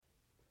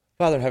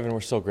Father in heaven, we're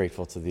so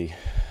grateful to Thee.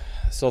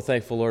 So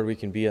thankful, Lord, we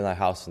can be in Thy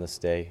house in this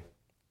day.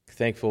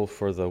 Thankful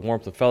for the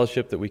warmth of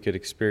fellowship that we could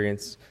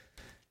experience,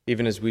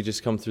 even as we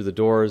just come through the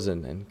doors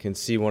and can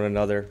see one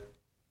another.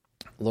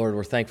 Lord,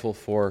 we're thankful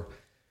for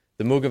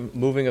the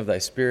moving of Thy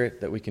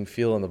Spirit that we can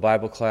feel in the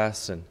Bible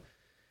class and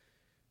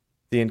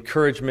the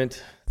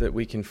encouragement that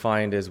we can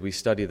find as we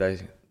study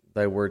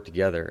Thy Word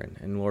together.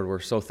 And Lord, we're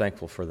so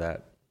thankful for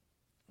that.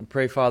 I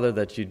pray, Father,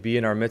 that You'd be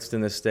in our midst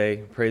in this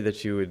day. Pray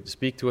that You would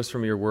speak to us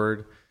from Your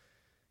Word.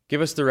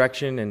 Give us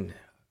direction and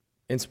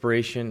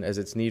inspiration as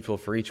it's needful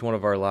for each one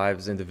of our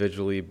lives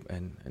individually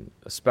and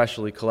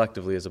especially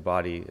collectively as a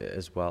body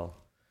as well.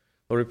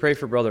 Lord, we pray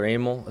for Brother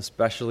Emil,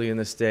 especially in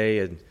this day,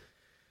 and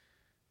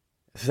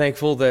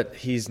thankful that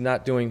he's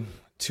not doing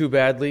too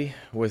badly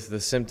with the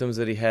symptoms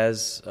that he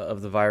has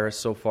of the virus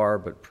so far,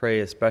 but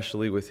pray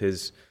especially with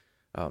his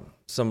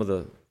some of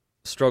the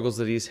struggles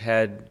that he's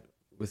had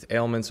with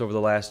ailments over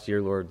the last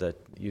year, Lord, that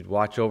You'd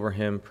watch over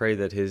him. Pray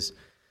that his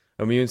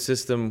immune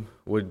system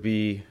would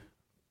be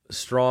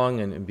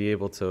strong and be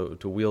able to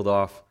wield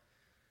off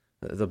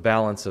the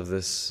balance of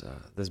this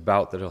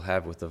bout that he'll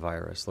have with the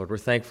virus. Lord, we're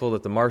thankful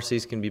that the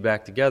Marcys can be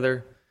back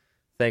together,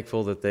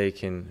 thankful that they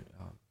can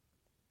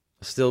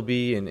still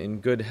be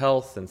in good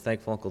health, and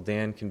thankful Uncle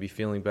Dan can be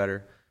feeling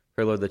better.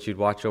 Pray, Lord, that You'd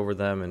watch over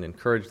them and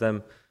encourage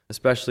them,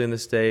 especially in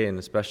this day and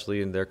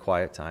especially in their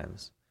quiet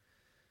times.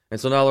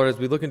 And so now, Lord, as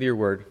we look into Your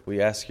Word,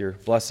 we ask Your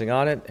blessing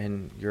on it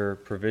and Your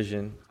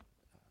provision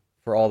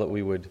for all that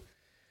we would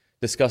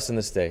discuss in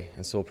this day.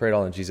 And so we'll pray it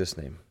all in Jesus'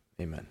 name.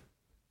 Amen.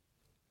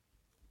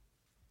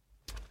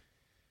 I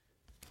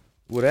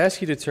would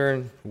ask you to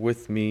turn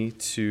with me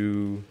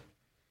to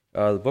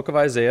the book of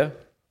Isaiah,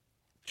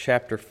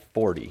 chapter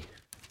 40.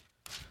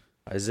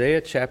 Isaiah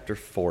chapter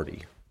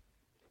 40.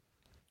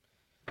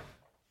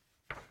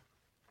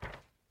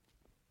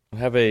 I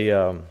have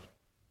probably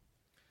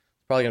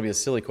going to be a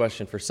silly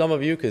question for some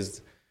of you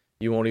because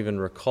you won't even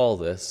recall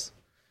this.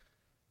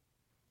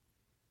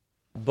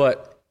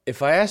 But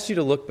if I asked you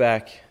to look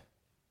back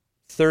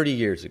 30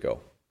 years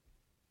ago,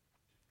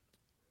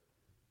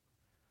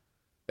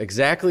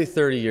 exactly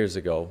 30 years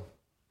ago,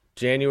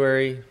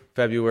 January,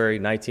 February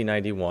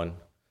 1991,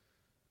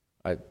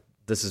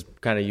 this is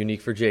kind of unique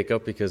for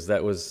Jacob because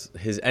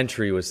his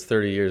entry was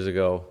 30 years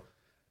ago.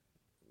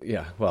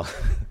 Yeah, well,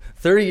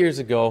 30 years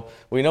ago,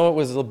 we know it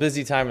was a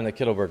busy time in the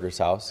Kittleberger's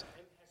house,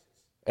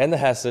 and the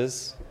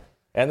Hesses,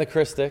 and the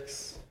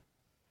Christicks.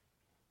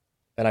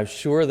 And I'm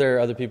sure there are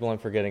other people I'm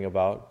forgetting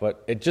about,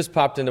 but it just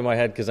popped into my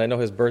head because I know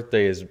his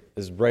birthday is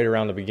right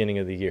around the beginning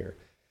of the year.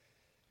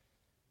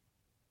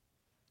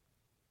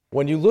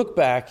 When you look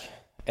back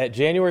at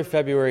January,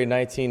 February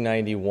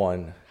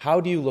 1991, how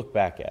do you look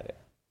back at it?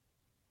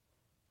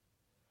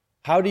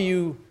 How do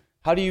you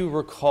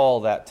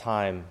recall that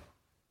time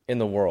in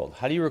the world?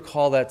 How do you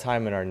recall that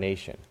time in our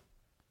nation?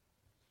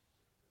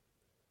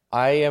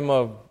 I am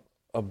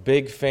a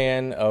big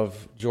fan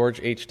of George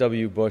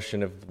H.W. Bush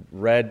and have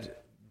read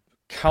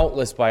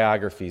countless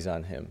biographies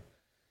on him.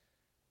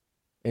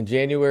 In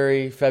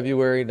January,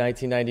 February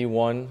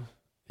 1991,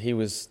 he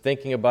was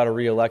thinking about a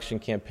re-election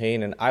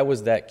campaign, and I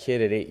was that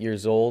kid at 8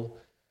 years old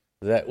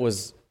that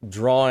was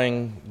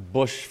drawing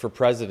Bush for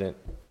president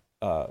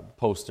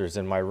posters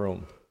in my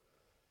room.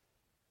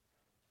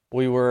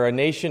 We were a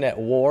nation at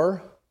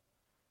war,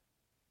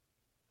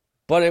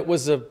 but it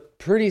was a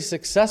pretty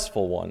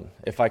successful one,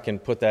 if I can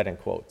put that in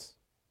quotes.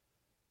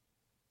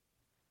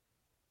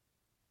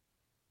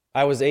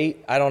 I was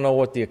 8. I don't know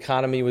what the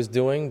economy was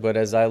doing, but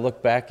as I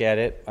look back at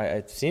it,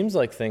 it seems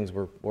like things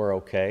were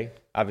okay.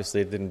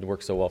 Obviously, it didn't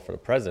work so well for the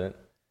president.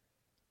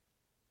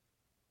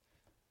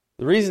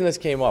 The reason this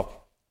came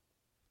up,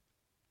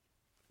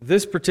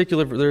 there's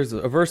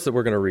a verse that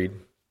we're going to read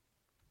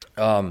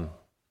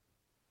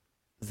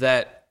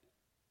that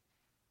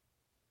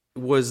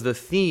was the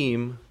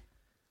theme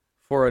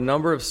for a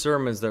number of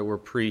sermons that were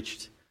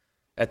preached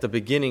at the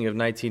beginning of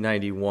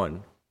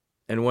 1991.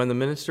 And when the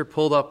minister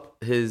pulled up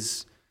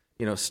his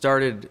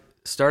started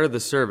the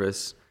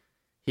service,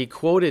 he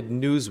quoted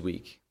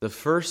Newsweek. The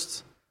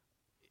first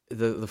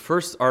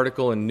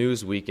article in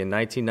Newsweek in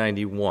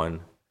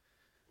 1991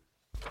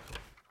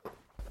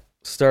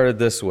 started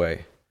this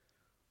way: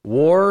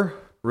 war,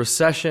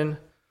 recession,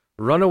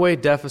 runaway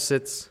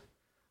deficits,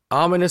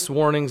 ominous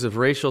warnings of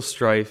racial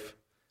strife,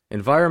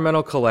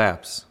 environmental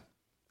collapse.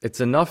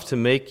 It's enough to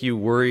make you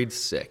worried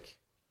sick.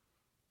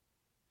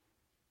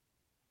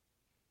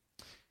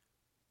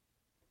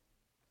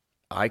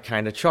 I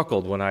kind of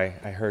chuckled when I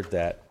heard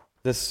that.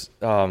 This,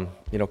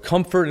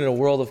 comfort in a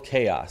world of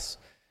chaos.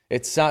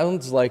 It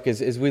sounds like,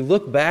 as we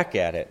look back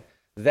at it,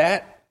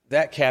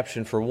 that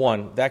caption, for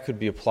one, that could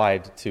be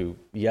applied to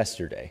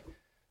yesterday.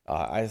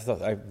 I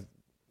thought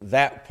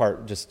that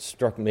part just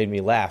made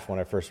me laugh when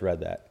I first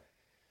read that.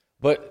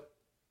 But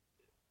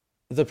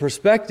the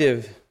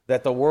perspective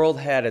that the world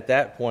had at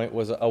that point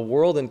was a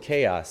world in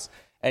chaos.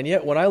 And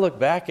yet, when I look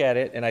back at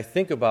it and I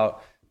think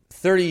about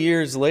 30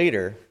 years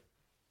later,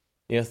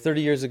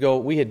 30 years ago,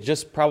 we had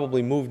just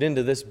probably moved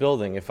into this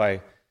building, if I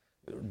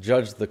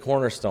judged the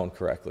cornerstone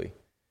correctly.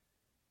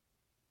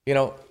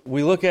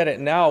 We look at it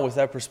now with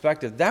that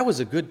perspective. That was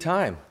a good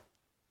time.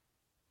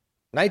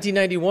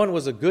 1991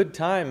 was a good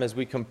time as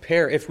we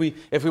compare, if we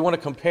want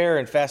to compare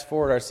and fast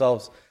forward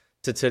ourselves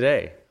to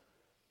today.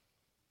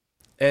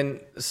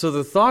 And so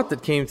the thought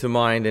that came to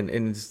mind,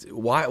 and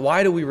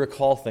why do we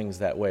recall things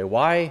that way?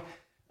 Why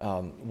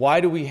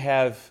do we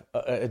have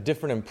a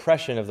different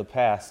impression of the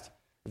past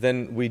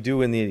than we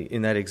do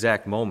in that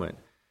exact moment?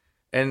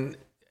 And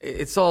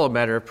it's all a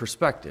matter of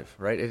perspective,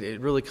 right? It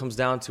really comes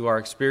down to our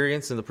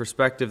experience and the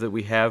perspective that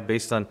we have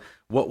based on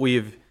what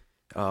we've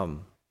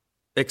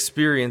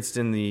experienced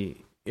in the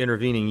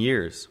intervening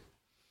years.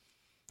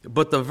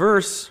 But the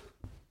verse,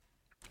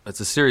 it's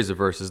a series of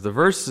verses, the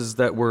verses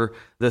that were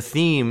the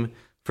theme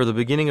for the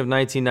beginning of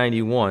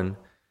 1991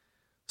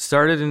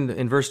 started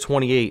in verse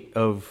 28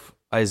 of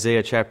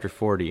Isaiah chapter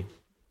 40.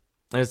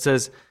 And it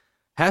says,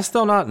 "Hast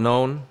thou not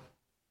known?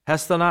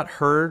 Hast thou not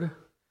heard?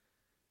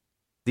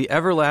 The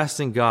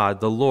everlasting God,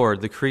 the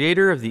Lord, the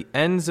creator of the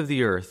ends of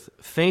the earth,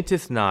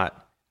 fainteth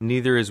not,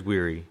 neither is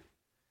weary.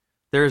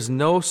 There is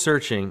no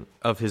searching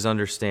of his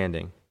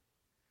understanding.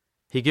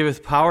 He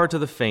giveth power to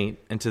the faint,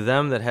 and to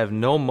them that have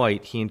no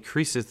might he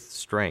increaseth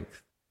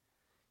strength.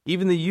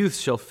 Even the youth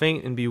shall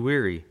faint and be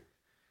weary,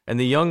 and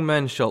the young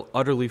men shall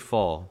utterly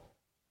fall.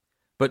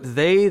 But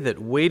they that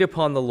wait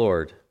upon the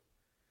Lord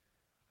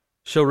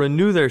shall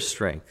renew their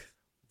strength.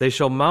 They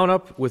shall mount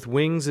up with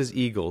wings as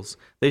eagles.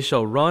 They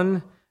shall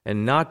run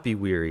and not be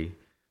weary.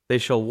 They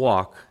shall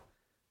walk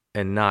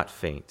and not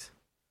faint."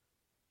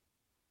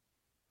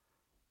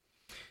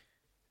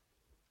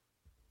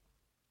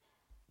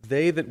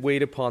 They that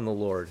wait upon the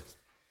Lord.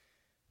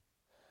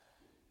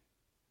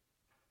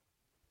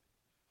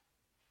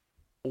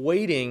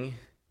 Waiting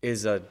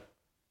is at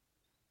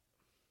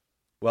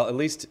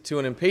least to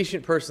an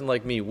impatient person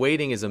like me,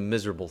 waiting is a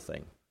miserable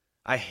thing.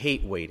 I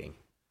hate waiting.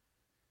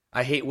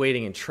 I hate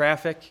waiting in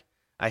traffic.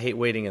 I hate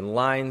waiting in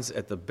lines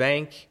at the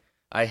bank.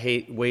 I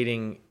hate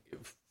waiting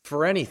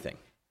for anything.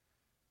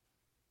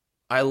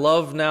 I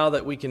love now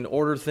that we can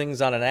order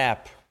things on an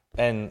app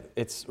and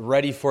it's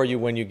ready for you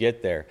when you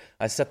get there.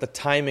 I set the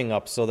timing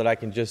up so that I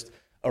can just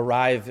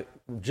arrive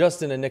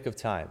just in a nick of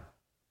time.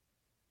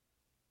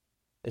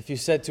 If you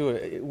said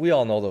we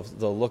all know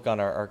the look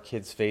on our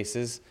kids'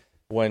 faces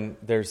when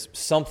there's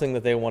something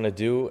that they want to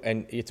do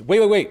and it's,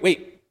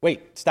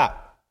 wait,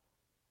 stop.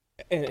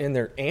 And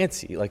they're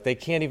antsy, like they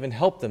can't even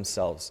help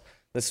themselves.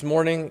 This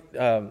morning,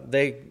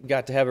 they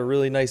got to have a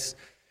really nice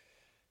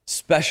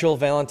special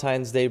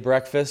Valentine's Day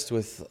breakfast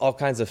with all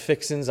kinds of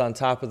fixins on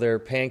top of their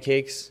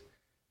pancakes.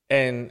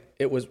 And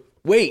it was,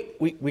 we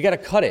got to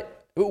cut it.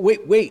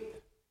 Wait.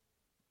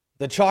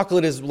 The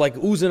chocolate is like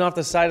oozing off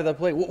the side of the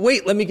plate.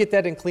 Wait, let me get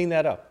that and clean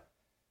that up.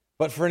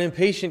 But for an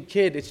impatient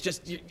kid, it's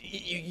just,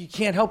 you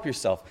can't help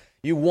yourself.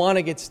 You want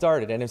to get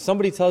started. And if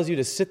somebody tells you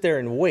to sit there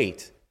and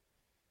wait,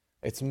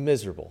 it's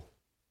miserable.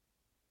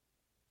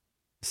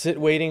 Sit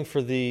waiting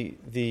for the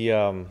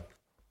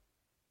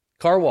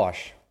car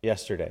wash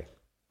yesterday.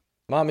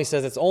 Mommy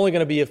says it's only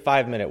going to be a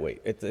 5-minute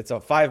wait. It's a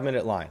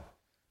 5-minute line.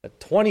 At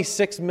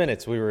 26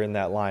 minutes we were in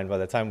that line by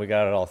the time we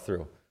got it all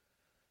through.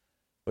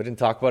 We didn't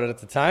talk about it at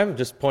the time.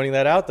 Just pointing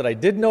that out that I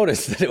did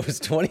notice that it was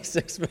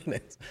 26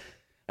 minutes.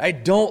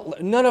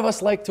 None of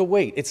us like to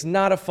wait. It's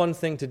not a fun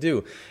thing to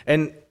do.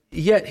 And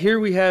yet here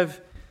we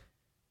have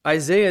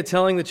Isaiah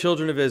telling the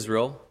children of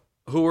Israel,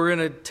 who were in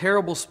a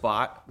terrible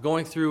spot,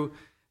 going through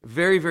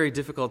very, very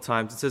difficult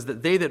times. It says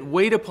that they that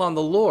wait upon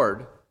the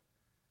Lord,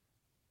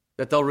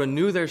 that they'll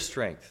renew their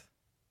strength,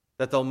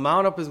 that they'll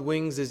mount up as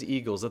wings as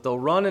eagles, that they'll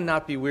run and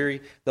not be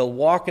weary, they'll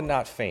walk and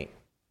not faint.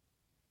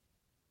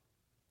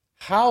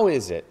 How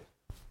is it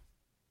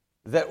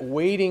that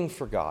waiting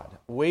for God,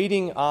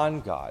 waiting on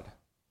God,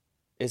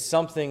 is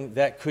something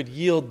that could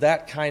yield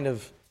that kind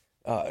of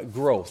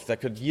growth,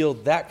 that could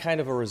yield that kind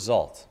of a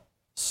result?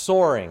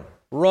 Soaring,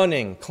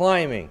 running,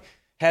 climbing,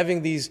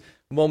 having these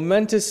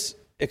momentous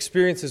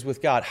experiences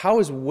with God. How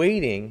is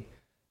waiting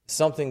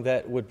something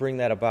that would bring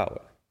that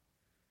about?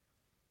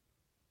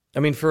 I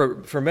mean,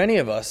 for many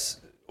of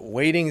us,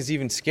 waiting is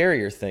even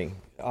scarier thing.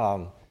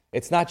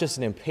 It's not just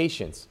an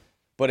impatience,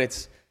 but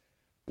it's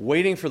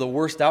waiting for the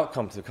worst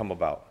outcome to come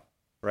about,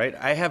 right?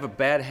 I have a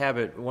bad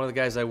habit. One of the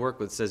guys I work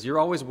with says, you're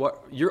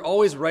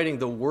always writing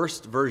the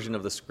worst version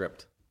of the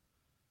script.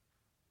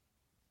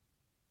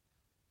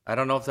 I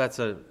don't know if that's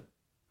a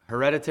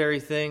hereditary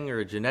thing or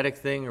a genetic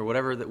thing or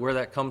whatever, where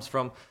that comes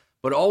from,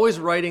 but always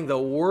writing the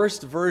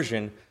worst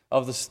version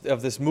of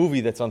this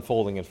movie that's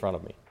unfolding in front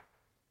of me.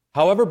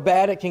 However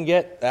bad it can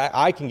get,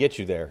 I can get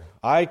you there.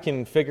 I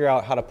can figure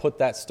out how to put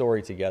that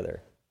story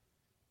together.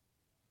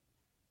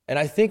 And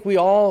I think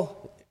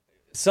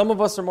some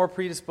of us are more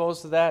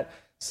predisposed to that.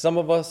 Some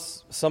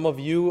of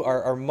you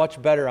are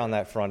much better on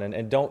that front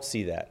and don't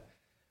see that.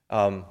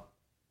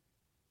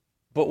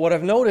 But what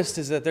I've noticed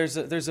is that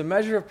there's a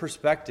measure of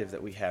perspective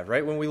that we have,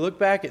 right? When we look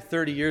back at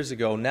 30 years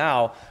ago,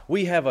 now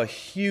we have a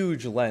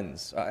huge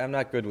lens. I'm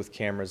not good with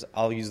cameras.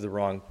 I'll use the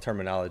wrong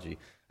terminology.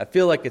 I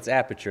feel like it's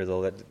aperture,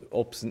 though, that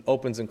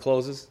opens and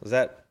closes. Is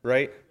that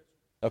right?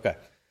 Okay.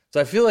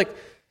 So I feel like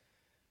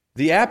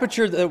The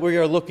aperture that we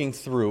are looking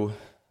through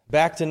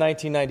back to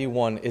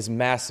 1991 is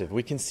massive.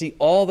 We can see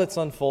all that's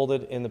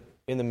unfolded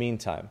in the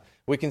meantime.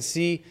 We can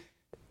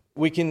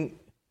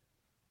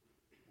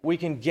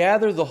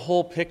gather the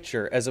whole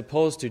picture as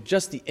opposed to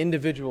just the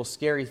individual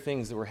scary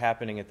things that were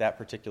happening at that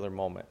particular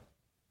moment.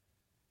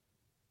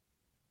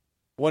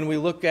 When we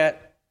look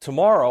at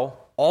tomorrow,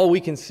 all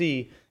we can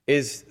see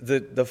is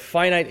the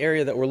finite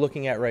area that we're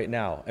looking at right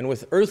now. And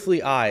with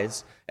earthly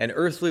eyes and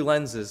earthly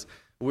lenses,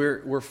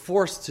 we're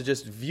forced to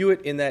just view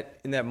it in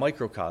that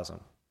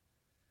microcosm.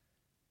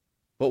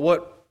 But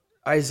what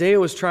Isaiah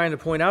was trying to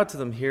point out to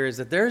them here is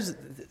that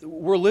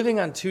we're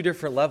living on two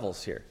different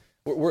levels here.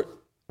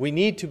 We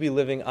need to be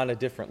living on a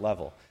different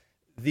level.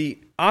 The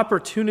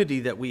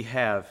opportunity that we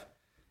have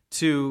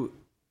to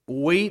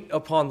wait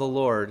upon the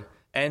Lord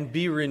and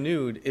be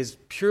renewed is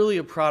purely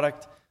a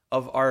product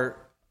of our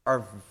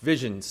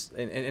visions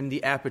and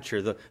the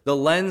aperture, the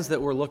lens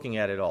that we're looking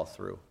at it all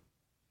through.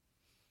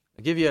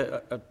 I'll give you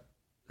a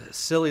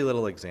silly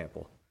little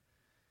example.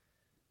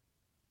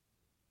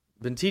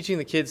 Been teaching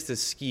the kids to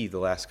ski the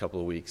last couple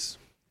of weeks,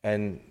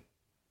 and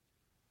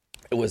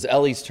it was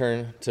Ellie's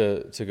turn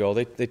to go.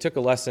 They took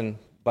a lesson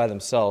by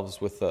themselves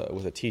with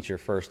a teacher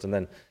first, and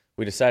then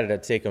we decided to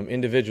take them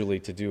individually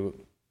to do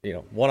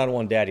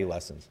one-on-one daddy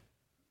lessons.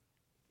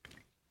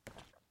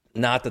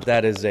 Not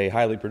that is a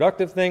highly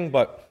productive thing,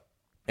 but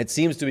it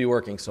seems to be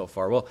working so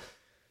far. Well,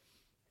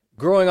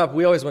 growing up,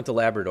 we always went to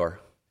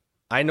Labrador.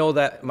 I know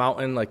that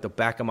mountain like the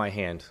back of my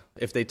hand.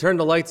 If they turned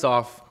the lights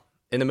off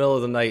in the middle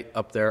of the night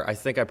up there, I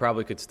think I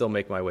probably could still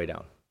make my way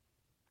down.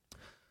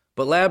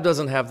 But Lab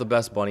doesn't have the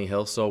best bunny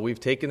hill, so we've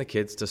taken the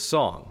kids to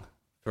Song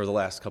for the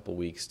last couple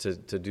weeks to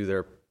do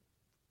their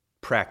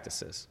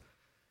practices.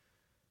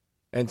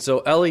 And so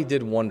Ellie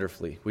did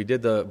wonderfully. We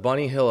did the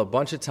bunny hill a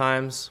bunch of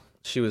times.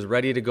 She was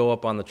ready to go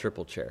up on the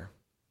triple chair.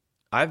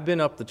 I've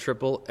been up the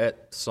triple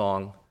at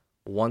Song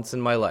once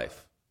in my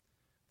life.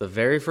 The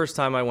very first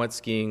time I went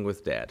skiing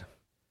with Dad.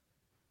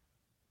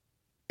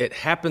 It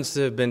happens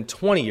to have been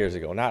 20 years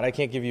ago. I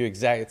can't give you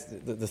exact,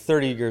 the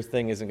 30-year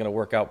thing isn't going to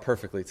work out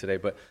perfectly today,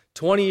 but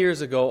 20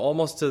 years ago,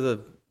 almost to the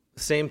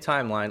same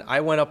timeline,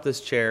 I went up this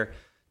chair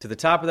to the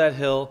top of that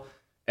hill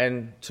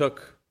and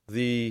took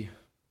I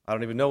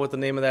don't even know what the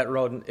name of that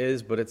road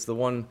is, but it's the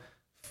one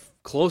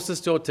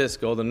closest to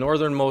Otisco, the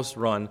northernmost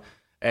run,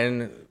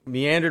 and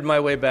meandered my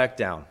way back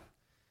down.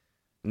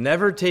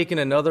 Never taken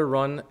another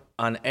run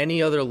on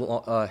any other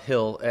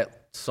hill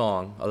at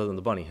Song other than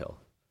the bunny hill.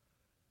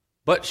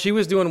 But she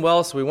was doing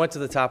well, so we went to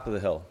the top of the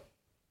hill.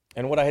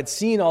 And what I had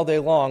seen all day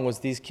long was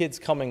these kids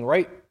coming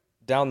right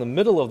down the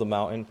middle of the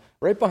mountain,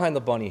 right behind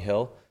the bunny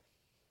hill.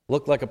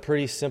 Looked like a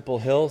pretty simple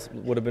hill,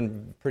 would have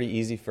been pretty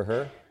easy for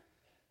her.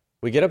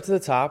 We get up to the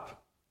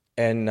top,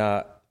 and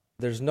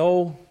there's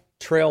no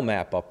trail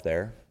map up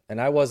there, and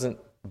I wasn't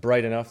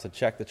bright enough to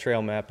check the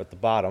trail map at the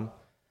bottom,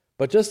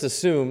 but just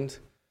assumed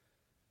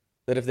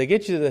that if they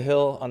get you to the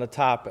hill on the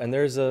top and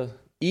there's a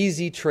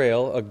easy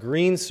trail, a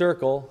green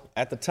circle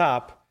at the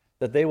top,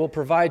 that they will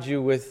provide you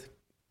with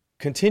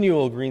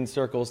continual green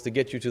circles to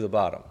get you to the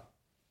bottom.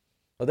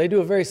 Well, they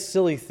do a very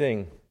silly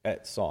thing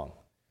at Song.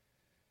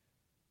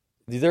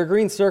 Their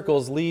green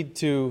circles lead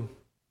to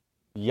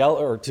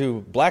yellow or to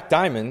black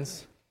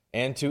diamonds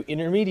and to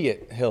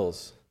intermediate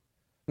hills,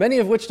 many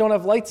of which don't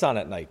have lights on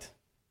at night.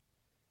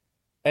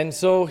 And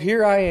so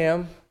here I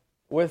am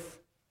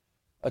with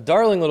a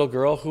darling little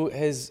girl who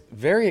is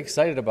very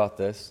excited about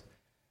this,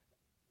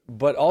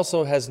 but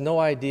also has no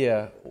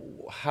idea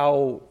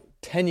how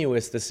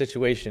tenuous the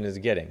situation is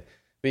getting,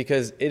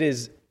 because it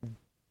is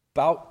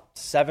about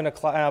 7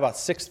 o'clock, about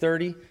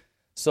 6:30.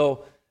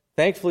 So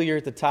thankfully you're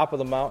at the top of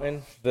the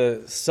mountain.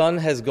 The sun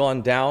has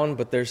gone down,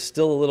 but there's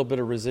still a little bit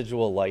of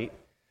residual light.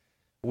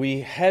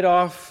 We head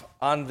off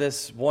on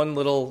this one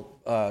little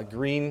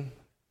green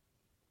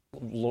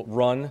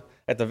run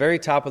at the very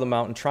top of the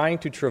mountain, trying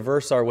to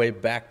traverse our way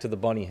back to the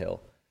bunny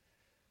hill.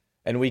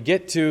 And we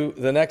get to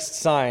the next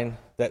sign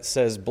that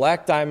says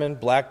black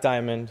diamond,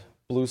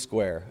 blue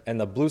square, and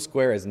the blue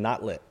square is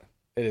not lit.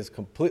 It is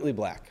completely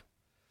black.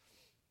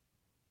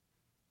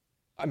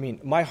 I mean,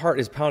 my heart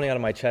is pounding out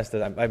of my chest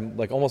that I'm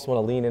like almost want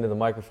to lean into the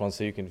microphone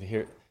so you can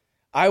hear.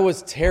 I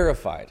was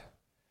terrified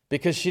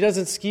because she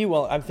doesn't ski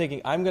well. I'm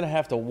thinking I'm going to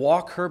have to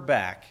walk her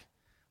back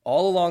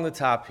all along the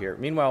top here.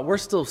 Meanwhile, we're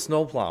still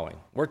snow plowing.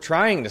 We're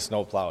trying to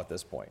snow plow at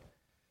this point.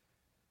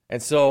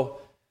 And so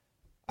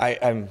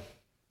I'm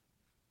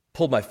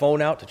pulled my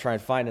phone out to try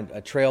and find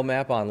a trail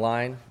map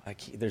online.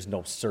 There's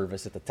no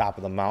service at the top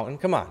of the mountain.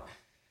 Come on.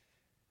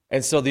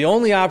 And so the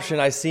only option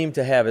I seem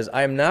to have is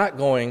I'm not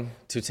going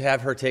to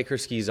have her take her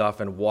skis off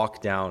and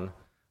walk down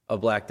a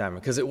black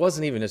diamond, because it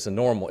wasn't even just a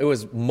normal. It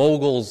was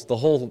moguls, the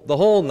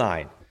whole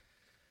nine.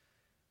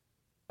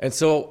 And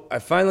so I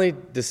finally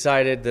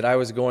decided that I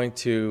was going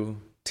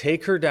to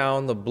take her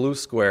down the blue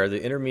square,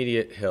 the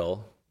intermediate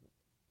hill,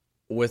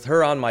 with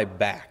her on my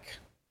back.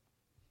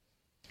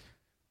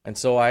 And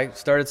so I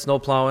started snow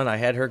plowing. I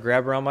had her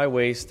grab around my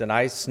waist, and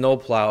I snow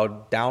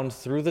plowed down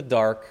through the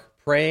dark,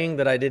 praying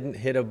that I didn't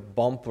hit a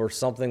bump or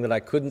something that I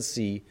couldn't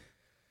see.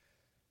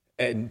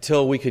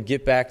 until we could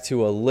get back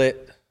to a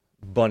lit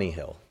bunny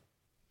hill.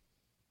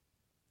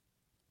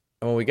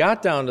 And when we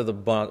got down to the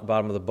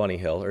bottom of the bunny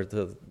hill, or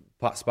the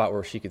spot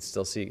where she could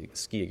still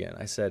ski again,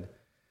 I said,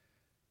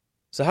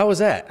 "So how was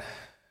that?"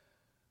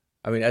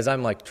 I mean, as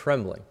I'm like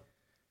trembling.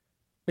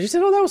 And she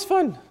said, "Oh, that was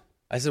fun."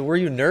 I said, "Were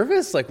you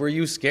nervous? Like, were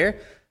you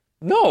scared?"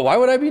 "No, why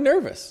would I be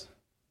nervous?"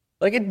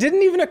 Like, it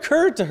didn't even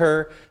occur to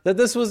her that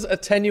this was a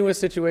tenuous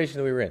situation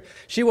that we were in.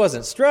 She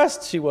wasn't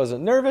stressed. She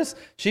wasn't nervous.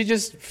 She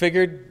just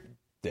figured,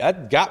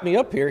 that got me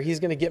up here. He's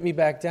going to get me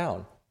back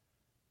down.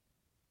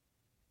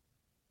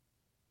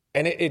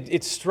 And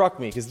it struck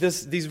me, because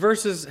these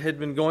verses had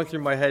been going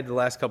through my head the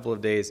last couple of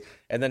days,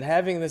 and then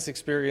having this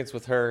experience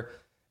with her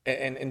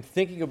and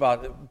thinking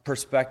about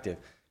perspective.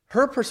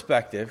 Her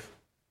perspective,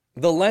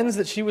 the lens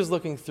that she was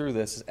looking through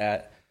this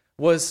at,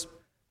 was,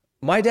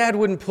 my dad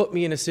wouldn't put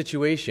me in a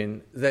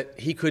situation that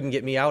he couldn't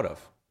get me out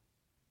of.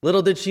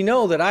 Little did she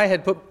know that I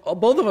had put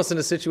both of us in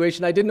a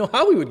situation I didn't know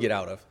how we would get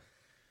out of.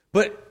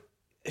 But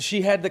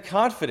she had the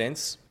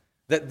confidence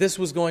that this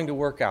was going to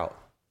work out.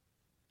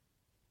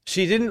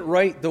 She didn't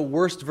write the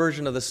worst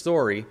version of the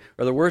story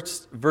or the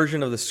worst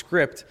version of the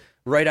script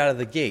right out of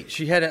the gate.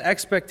 She had an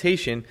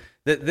expectation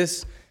that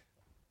this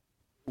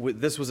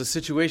was a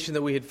situation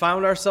that we had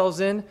found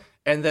ourselves in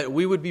and that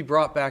we would be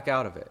brought back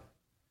out of it.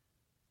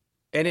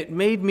 And it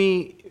made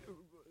me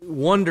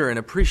wonder and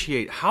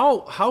appreciate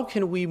how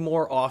can we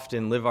more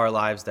often live our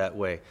lives that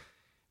way?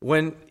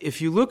 If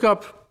you look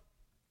up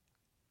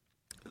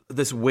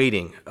this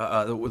waiting,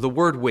 the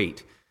word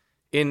wait,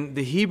 in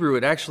the Hebrew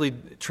it actually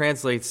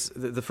translates,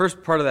 the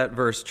first part of that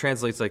verse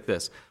translates like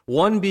this: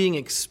 one being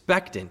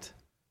expectant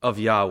of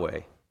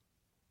Yahweh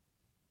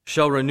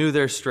shall renew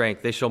their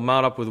strength. They shall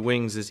mount up with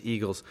wings as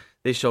eagles.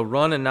 They shall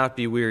run and not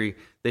be weary.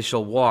 They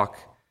shall walk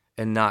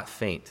and not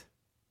faint.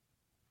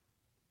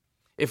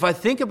 If I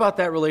think about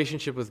that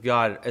relationship with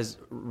God as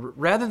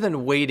rather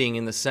than waiting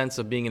in the sense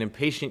of being an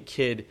impatient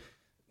kid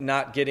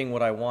not getting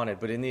what I wanted,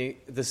 but in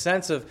the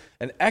sense of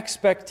an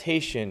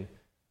expectation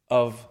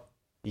of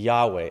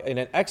Yahweh and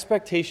an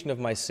expectation of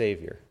my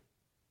Savior.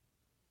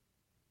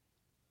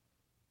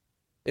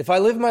 If I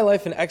live my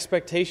life in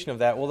expectation of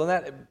that, well, then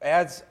that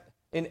adds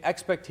an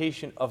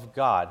expectation of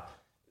God.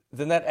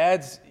 Then that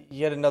adds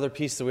yet another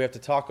piece that we have to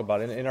talk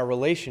about in our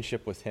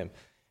relationship with Him.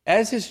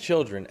 As His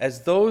children,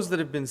 as those that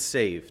have been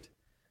saved,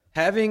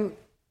 having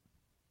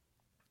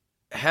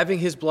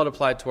His blood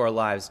applied to our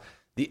lives,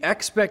 the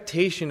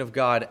expectation of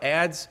God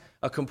adds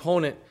a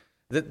component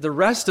that the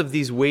rest of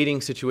these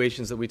waiting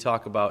situations that we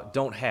talk about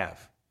don't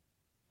have.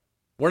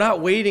 We're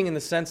not waiting in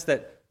the sense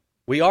that,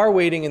 we are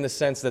waiting in the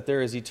sense that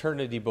there is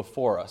eternity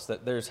before us,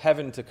 that there's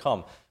heaven to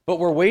come. But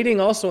we're waiting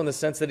also in the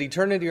sense that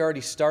eternity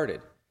already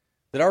started,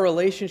 that our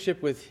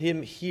relationship with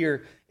Him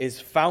here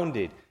is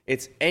founded,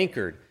 it's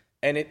anchored,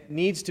 and it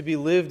needs to be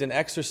lived and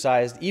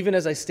exercised even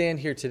as I stand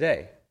here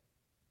today.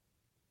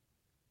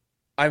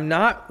 I'm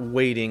not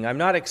waiting. I'm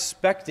not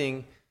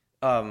expecting.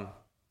 I'm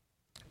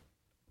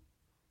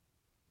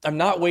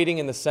not waiting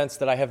in the sense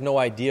that I have no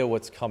idea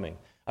what's coming.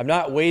 I'm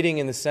not waiting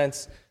in the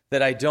sense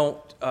that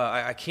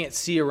I can't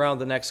see around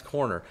the next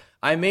corner.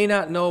 I may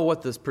not know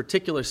what this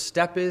particular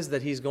step is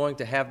that He's going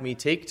to have me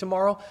take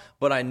tomorrow,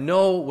 but I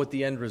know what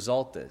the end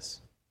result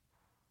is.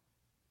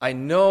 I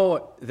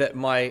know that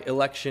my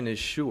election is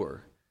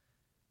sure.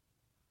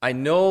 I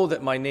know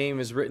that my name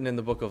is written in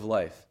the book of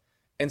life.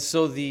 And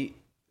so the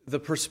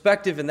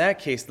perspective in that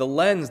case, the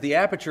lens, the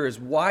aperture is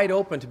wide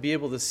open to be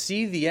able to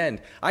see the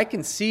end. I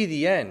can see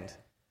the end.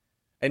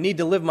 I need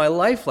to live my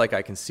life like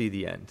I can see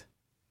the end.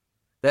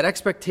 That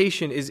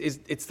expectation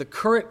it's the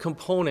current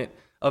component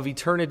of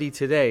eternity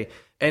today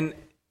and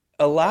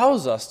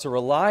allows us to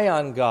rely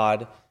on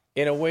God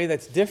in a way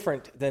that's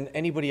different than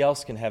anybody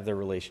else can have their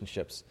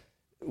relationships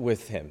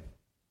with Him.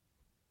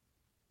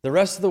 The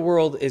rest of the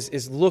world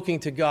is looking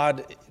to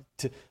God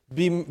to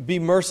be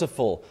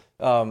merciful,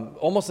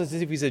 almost as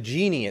if He's a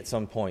genie at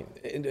some point,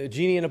 a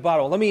genie in a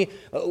bottle. Let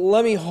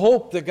me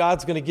hope that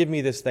God's going to give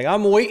me this thing.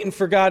 I'm waiting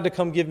for God to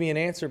come give me an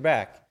answer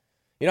back.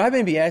 You know,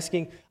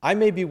 I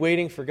may be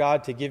waiting for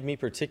God to give me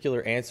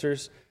particular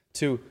answers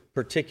to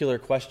particular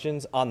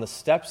questions on the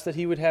steps that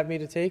He would have me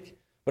to take,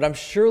 but I'm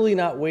surely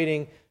not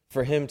waiting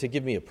for Him to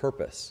give me a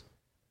purpose.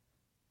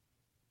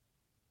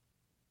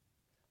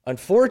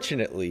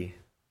 Unfortunately,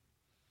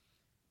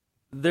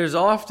 there's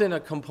often a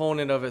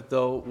component of it,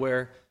 though,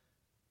 where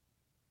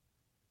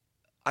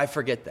I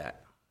forget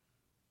that.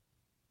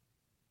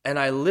 And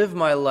I live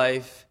my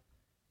life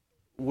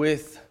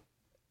with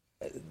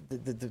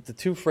the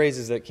two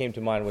phrases that came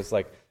to mind was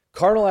like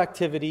carnal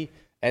activity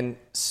and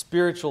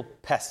spiritual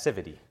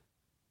passivity.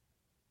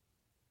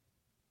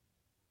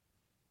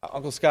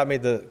 Uncle Scott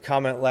made the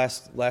comment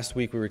last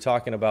week. We were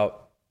talking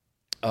about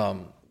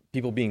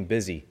people being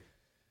busy.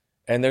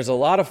 And there's a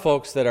lot of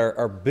folks that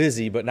are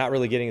busy but not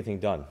really getting anything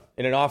done.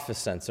 In an office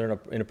sense or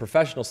in a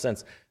professional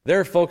sense,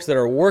 there are folks that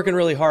are working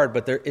really hard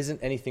but there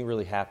isn't anything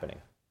really happening.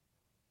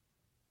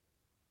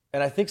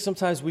 And I think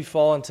sometimes we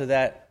fall into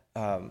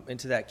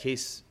that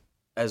case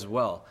as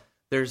well.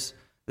 There's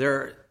There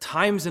are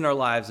times in our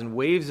lives and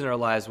waves in our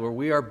lives where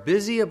we are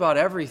busy about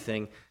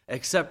everything,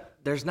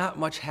 except there's not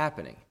much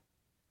happening.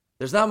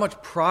 There's not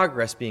much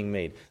progress being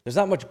made. There's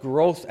not much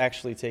growth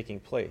actually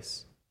taking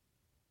place.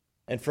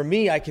 And for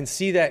me, I can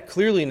see that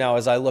clearly now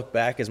as I look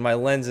back, as my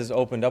lens is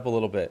opened up a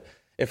little bit.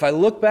 If I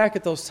look back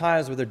at those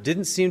times where there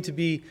didn't seem to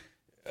be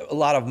a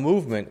lot of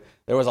movement,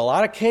 there was a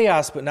lot of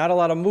chaos, but not a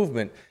lot of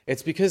movement,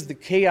 it's because the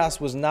chaos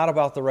was not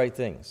about the right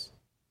things.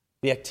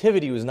 The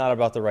activity was not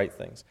about the right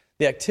things.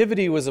 The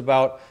activity was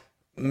about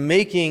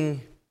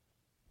making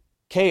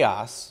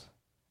chaos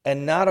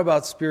and not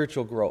about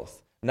spiritual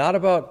growth, not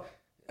about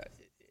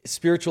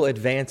spiritual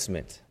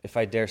advancement, if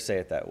I dare say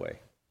it that way.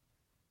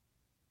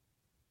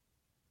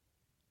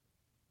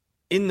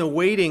 In the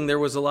waiting, there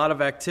was a lot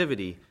of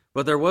activity,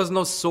 but there was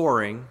no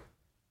soaring.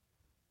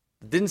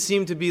 It didn't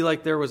seem to be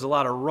like there was a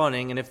lot of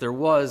running, and if there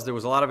was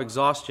a lot of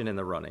exhaustion in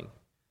the running.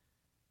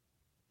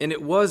 And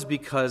it was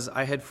because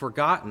I had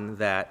forgotten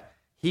that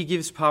He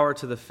gives power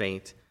to the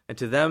faint, and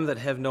to them that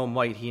have no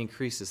might, He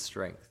increases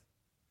strength.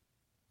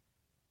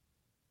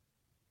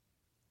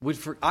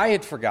 I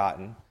had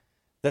forgotten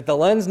that the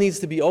lens needs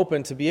to be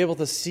open to be able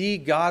to see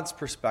God's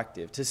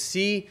perspective, to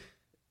see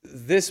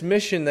this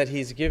mission that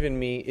He's given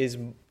me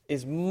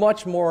is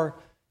much more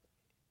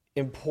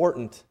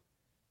important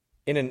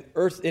in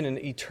an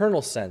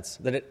eternal sense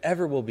than it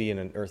ever will be in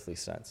an earthly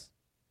sense.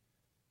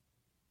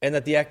 And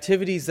that the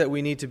activities that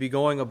we need to be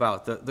going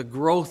about, the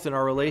growth in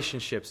our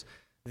relationships,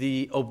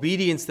 the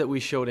obedience that we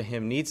show to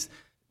Him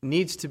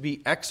needs to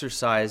be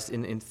exercised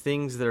in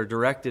things that are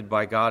directed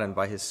by God and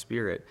by His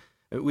Spirit.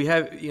 We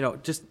have,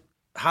 just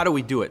how do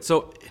we do it?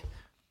 So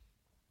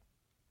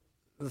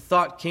the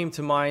thought came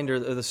to mind, or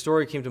the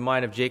story came to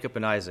mind of Jacob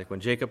and Isaac, when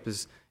Jacob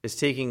is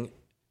taking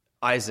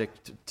Isaac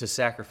to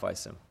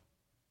sacrifice him.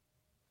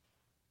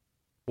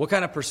 What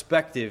kind of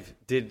perspective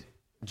did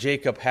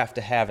Jacob have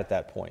to have at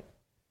that point?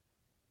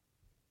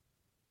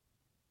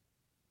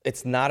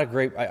 It's not a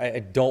great, I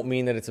don't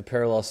mean that it's a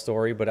parallel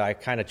story, but I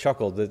kind of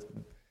chuckled.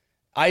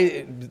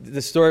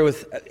 The story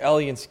with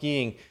Ellie and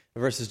skiing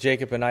versus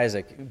Jacob and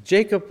Isaac.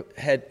 Jacob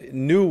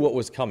knew what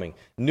was coming,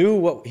 knew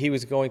what he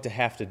was going to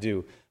have to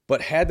do,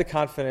 but had the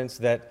confidence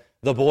that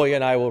the boy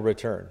and I will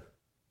return.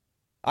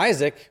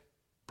 Isaac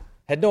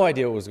had no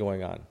idea what was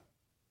going on.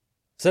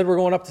 Said, we're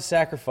going up to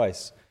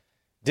sacrifice.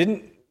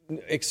 Didn't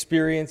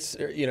experience,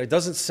 it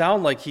doesn't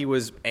sound like he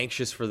was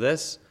anxious for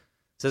this.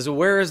 Says, well,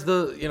 where is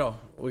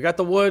we got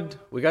the wood,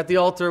 we got the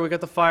altar, we got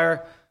the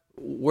fire.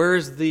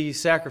 Where's the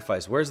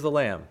sacrifice? Where's the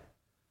lamb?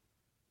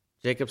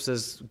 Jacob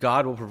says,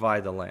 God will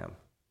provide the lamb.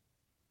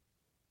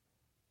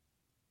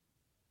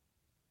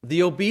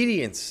 The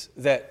obedience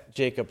that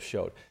Jacob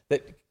showed,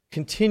 that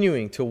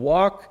continuing to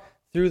walk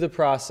through the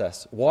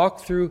process,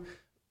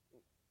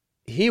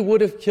 he would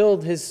have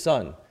killed his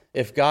son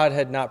if God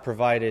had not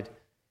provided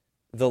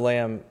the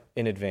lamb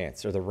in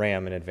advance, or the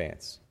ram in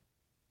advance.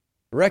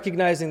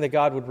 Recognizing that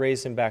God would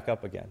raise him back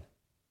up again.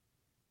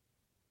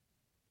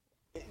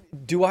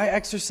 Do I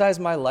exercise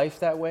my life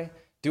that way?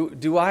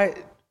 Do I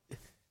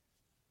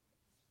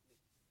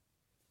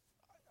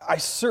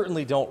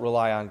certainly don't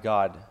rely on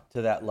God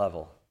to that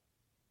level.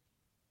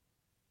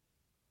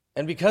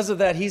 And because of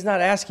that, He's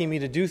not asking me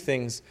to do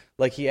things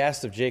like He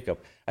asked of Jacob.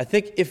 I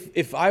think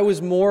if I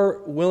was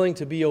more willing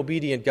to be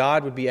obedient,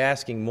 God would be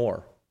asking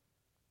more.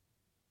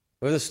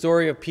 Or the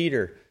story of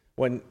Peter,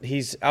 when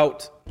he's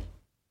out,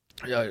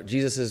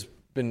 Jesus has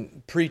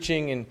been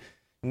preaching and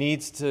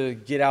needs to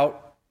get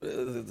out.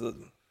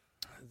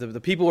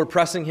 The people were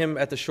pressing him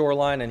at the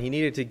shoreline, and he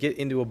needed to get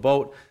into a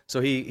boat. So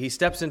he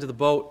steps into the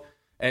boat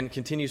and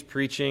continues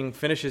preaching,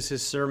 finishes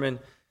his sermon,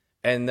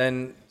 and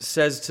then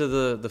says to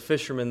the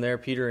fishermen there,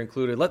 Peter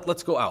included,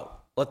 let's go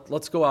out.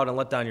 Let's go out and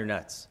let down your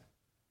nets.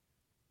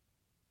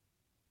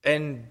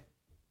 And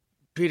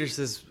Peter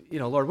says,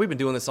 Lord, we've been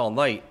doing this all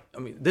night. I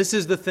mean, this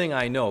is the thing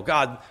I know.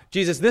 God,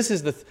 Jesus, this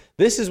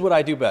is what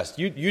I do best.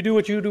 You do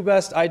what you do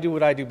best. I do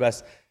what I do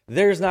best.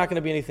 There's not going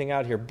to be anything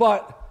out here.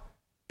 But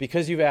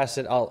because you've asked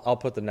it, I'll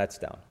put the nets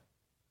down.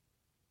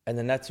 And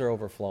the nets are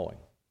overflowing.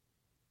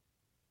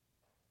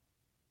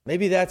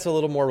 Maybe that's a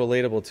little more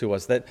relatable to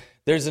us, that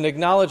there's an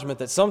acknowledgement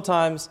that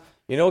sometimes,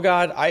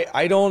 God,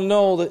 I don't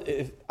know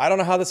I don't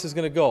know how this is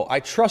going to go.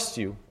 I trust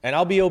you, and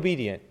I'll be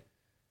obedient.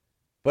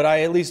 But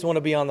I at least want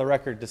to be on the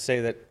record to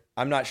say that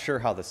I'm not sure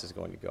how this is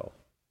going to go.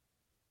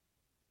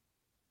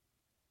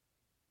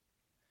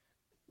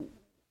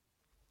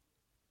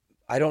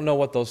 I don't know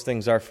what those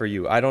things are for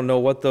you. I don't know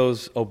what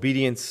those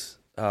obedience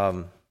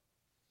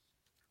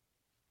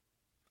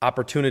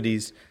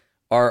opportunities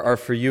are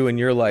for you in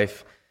your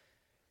life.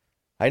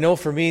 I know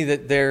for me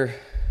that they're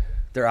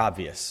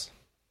obvious.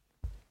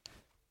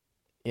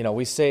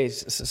 We say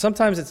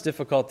sometimes it's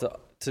difficult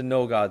to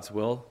know God's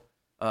will.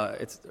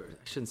 I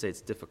shouldn't say it's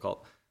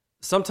difficult.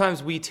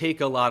 Sometimes we take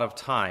a lot of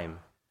time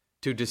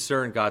to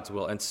discern God's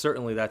will, and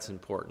certainly that's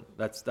important.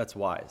 That's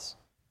wise.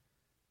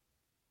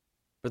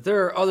 But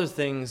there are other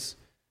things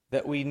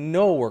that we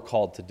know we're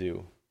called to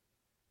do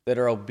that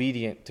are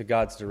obedient to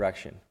God's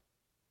direction,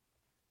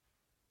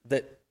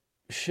 that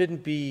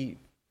shouldn't be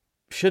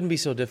shouldn't be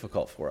so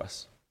difficult for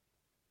us.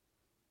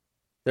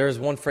 There was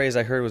one phrase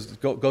I heard was,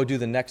 go do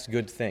the next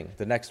good thing,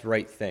 the next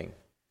right thing.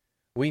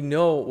 We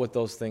know what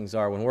those things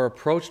are. When we're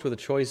approached with a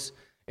choice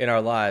in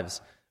our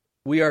lives,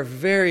 we are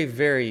very,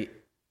 very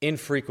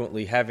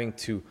infrequently having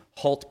to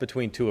halt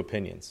between two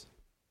opinions.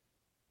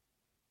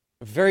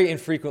 Very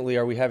infrequently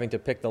are we having to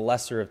pick the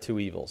lesser of two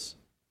evils.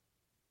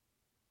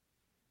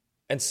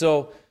 And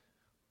so,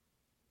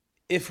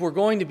 if we're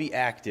going to be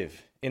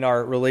active in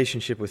our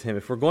relationship with Him,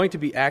 if we're going to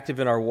be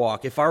active in our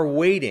walk, if our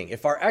waiting,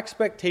 if our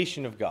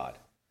expectation of God,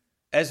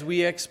 as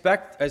we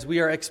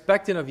are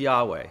expectant of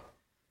Yahweh,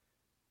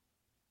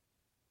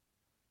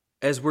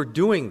 as we're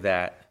doing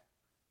that,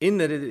 in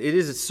that it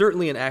is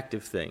certainly an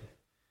active thing,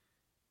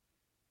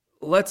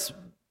 let's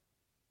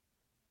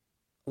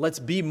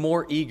be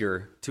more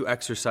eager to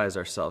exercise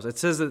ourselves. It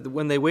says that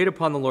when they wait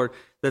upon the Lord,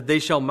 that they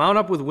shall mount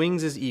up with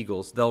wings as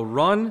eagles. They'll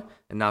run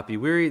and not be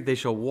weary. They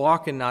shall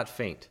walk and not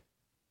faint.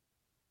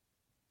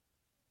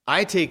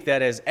 I take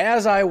that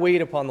as I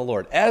wait upon the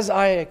Lord, as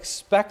I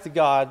expect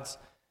God's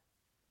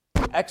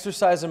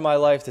exercise in my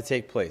life to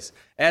take place,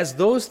 as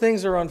those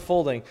things are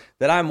unfolding,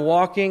 that I'm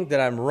walking, that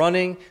I'm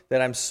running,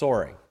 that I'm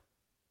soaring.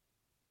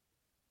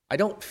 I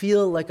don't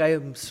feel like I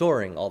am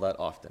soaring all that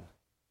often.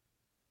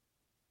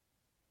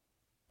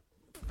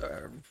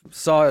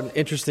 Saw an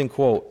interesting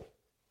quote.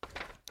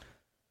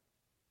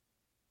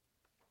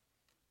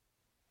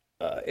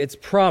 It's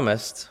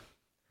promised,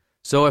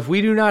 so if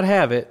we do not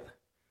have it,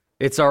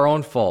 it's our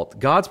own fault.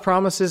 God's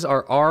promises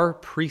are our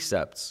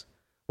precepts.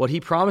 What He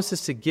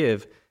promises to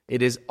give,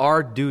 it is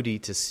our duty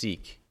to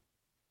seek.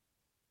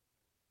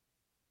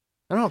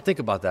 I don't think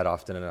about that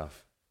often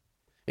enough.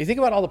 You think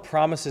about all the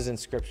promises in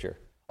Scripture,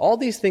 all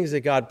these things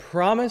that God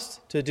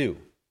promised to do.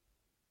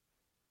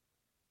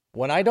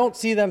 When I don't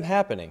see them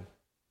happening,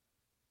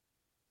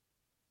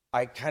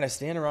 I kind of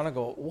stand around and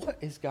go, what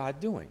is God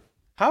doing?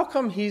 How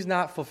come He's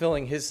not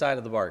fulfilling His side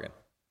of the bargain?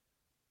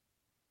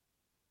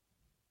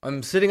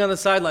 I'm sitting on the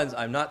sidelines.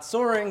 I'm not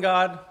soaring,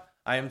 God.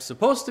 I am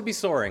supposed to be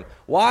soaring.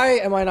 Why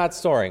am I not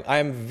soaring? I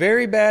am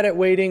very bad at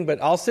waiting, but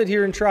I'll sit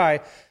here and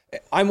try.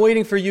 I'm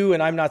waiting for you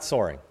and I'm not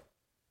soaring.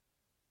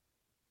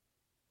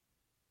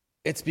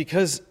 It's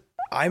because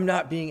I'm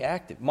not being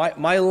active.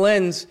 My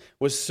lens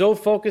was so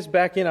focused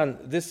back in on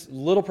this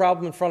little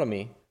problem in front of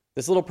me,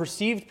 this little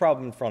perceived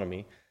problem in front of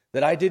me,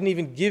 that I didn't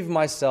even give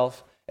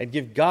myself and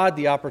give God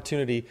the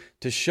opportunity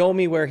to show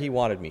me where He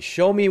wanted me,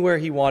 show me where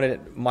He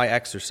wanted my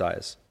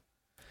exercise.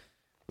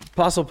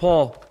 Apostle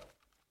Paul,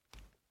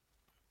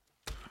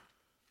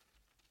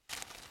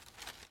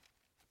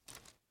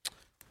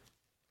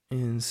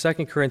 in 2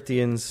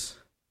 Corinthians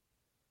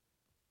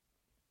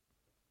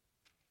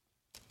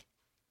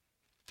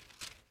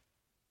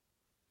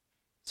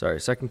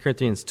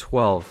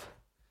 12,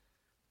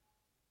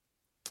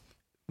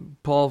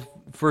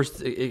 Paul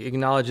first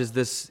acknowledges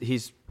this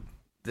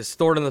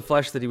thorn in the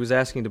flesh that he was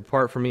asking to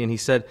depart from me, and he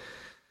said,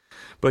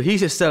 "But he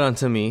has said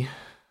unto me,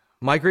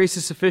 My grace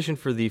is sufficient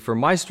for thee, for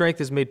my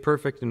strength is made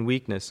perfect in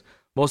weakness.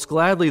 Most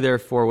gladly,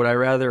 therefore, would I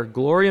rather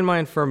glory in my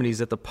infirmities,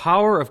 that the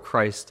power of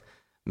Christ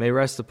may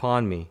rest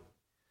upon me.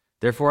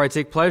 Therefore I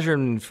take pleasure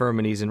in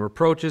infirmities, and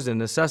reproaches, and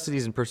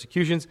necessities, and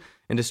persecutions,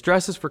 and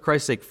distresses for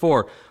Christ's sake.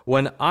 For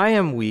when I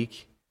am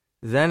weak,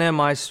 then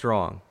am I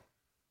strong."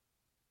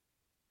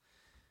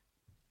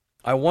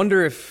 I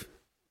wonder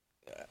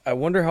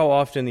how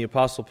often the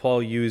Apostle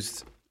Paul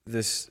used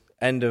this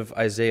end of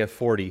Isaiah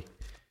 40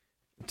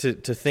 to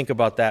think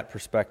about that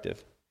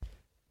perspective.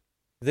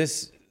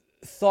 This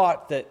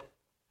thought that,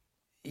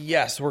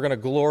 yes, we're going to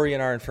glory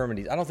in our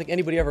infirmities. I don't think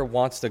anybody ever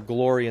wants to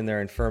glory in their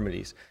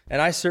infirmities.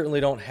 And I certainly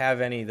don't have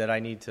any that I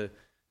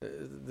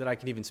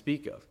can even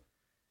speak of.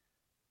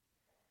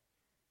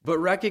 But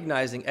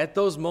recognizing at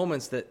those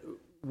moments that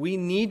we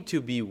need to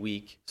be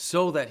weak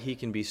so that He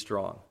can be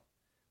strong.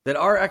 That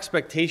our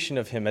expectation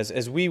of Him,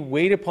 as we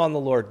wait upon the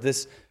Lord,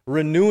 this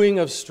renewing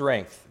of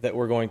strength that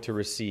we're going to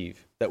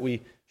receive, that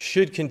we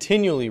should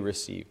continually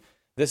receive,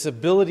 this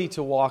ability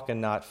to walk and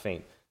not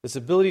faint, this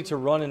ability to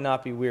run and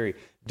not be weary,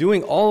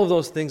 doing all of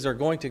those things are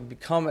going to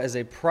become as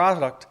a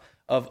product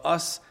of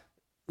us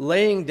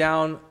laying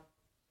down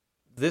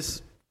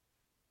this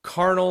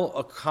carnal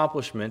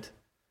accomplishment,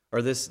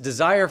 or this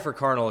desire for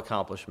carnal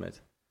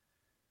accomplishment,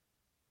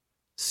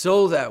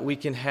 so that we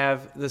can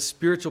have the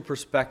spiritual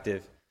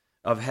perspective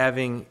of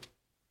having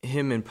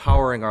Him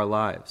empowering our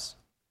lives.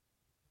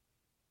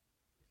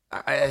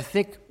 I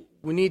think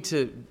we need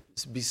to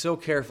be so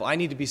careful. I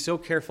need to be so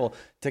careful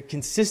to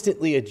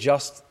consistently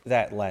adjust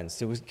that lens,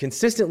 to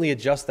consistently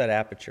adjust that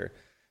aperture,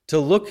 to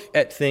look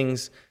at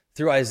things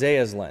through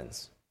Isaiah's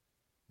lens,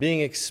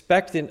 being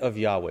expectant of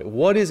Yahweh.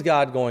 What is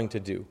God going to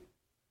do?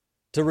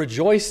 To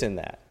rejoice in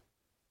that.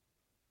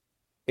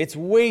 It's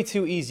way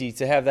too easy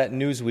to have that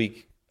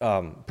Newsweek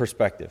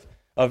perspective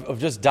of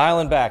just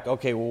dialing back.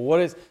 Okay,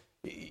 well,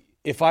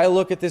 if I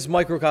look at this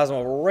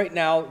microcosm right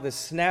now, the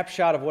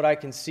snapshot of what I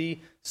can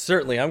see,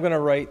 certainly I'm going to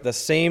write the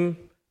same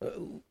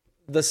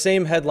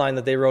headline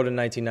that they wrote in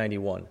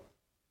 1991.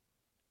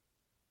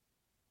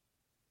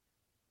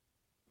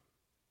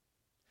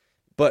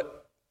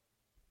 But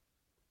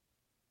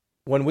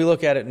when we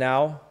look at it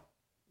now,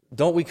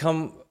 don't we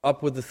come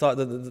up with the thought,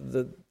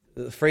 the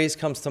phrase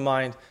comes to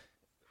mind,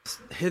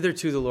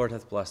 hitherto the Lord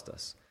hath blessed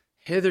us.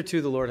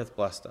 Hitherto the Lord hath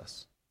blessed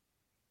us.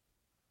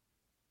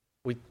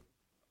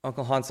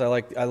 Uncle Hans,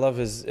 I love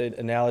his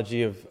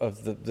analogy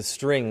of the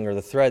string or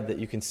the thread that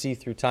you can see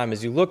through time.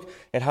 As you look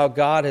at how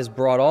God has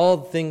brought all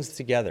things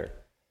together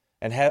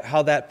and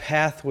how that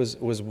path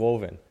was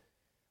woven.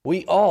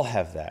 We all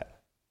have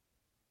that.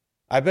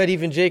 I bet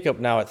even Jacob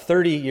now at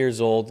 30 years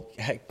old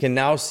can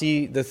now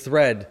see the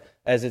thread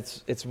as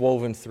it's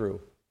woven through.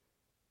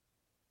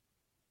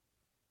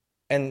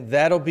 And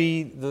that'll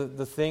be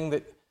the thing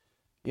that,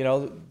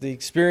 the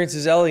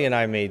experiences Ellie and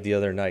I made the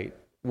other night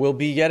will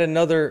be yet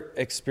another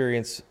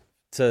experience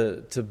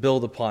to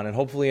build upon. And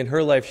hopefully in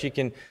her life she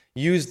can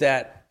use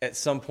that at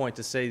some point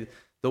to say,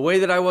 the way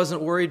that I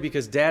wasn't worried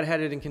because Dad had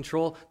it in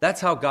control,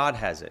 that's how God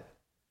has it.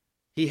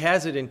 He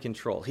has it in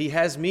control. He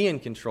has me in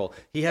control.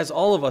 He has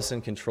all of us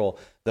in control.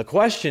 The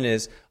question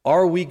is,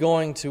 are we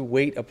going to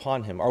wait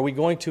upon Him? Are we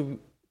going to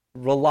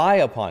rely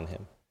upon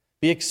Him?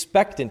 Be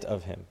expectant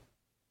of Him.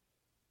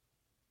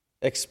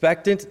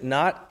 Expectant,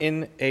 not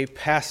in a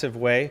passive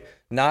way,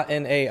 not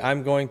in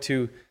I'm going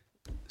to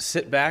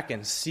sit back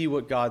and see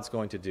what God's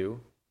going to do,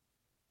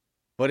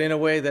 but in a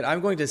way that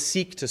I'm going to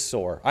seek to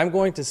soar. I'm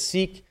going to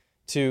seek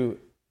to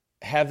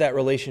have that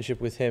relationship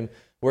with Him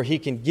where He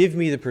can give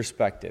me the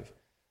perspective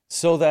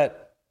so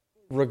that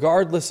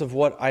regardless of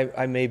what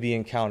I may be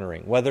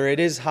encountering, whether it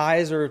is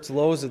highs or it's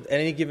lows at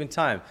any given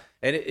time,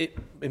 and it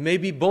may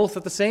be both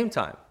at the same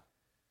time,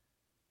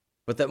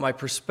 but that my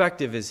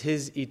perspective is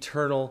His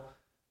eternal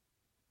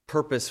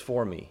purpose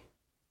for me,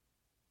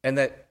 and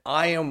that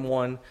I am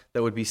one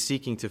that would be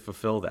seeking to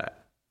fulfill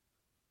that.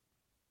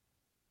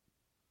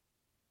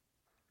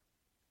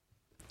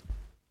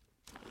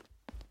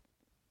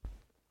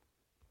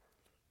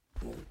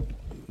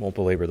 Won't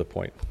belabor the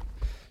point.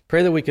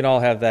 Pray that we can all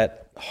have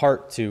that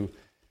heart to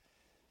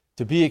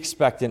be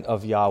expectant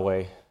of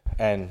Yahweh,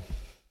 and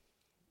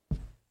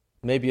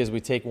maybe as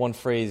we take one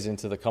phrase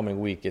into the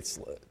coming week, it's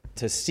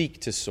to seek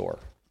to soar.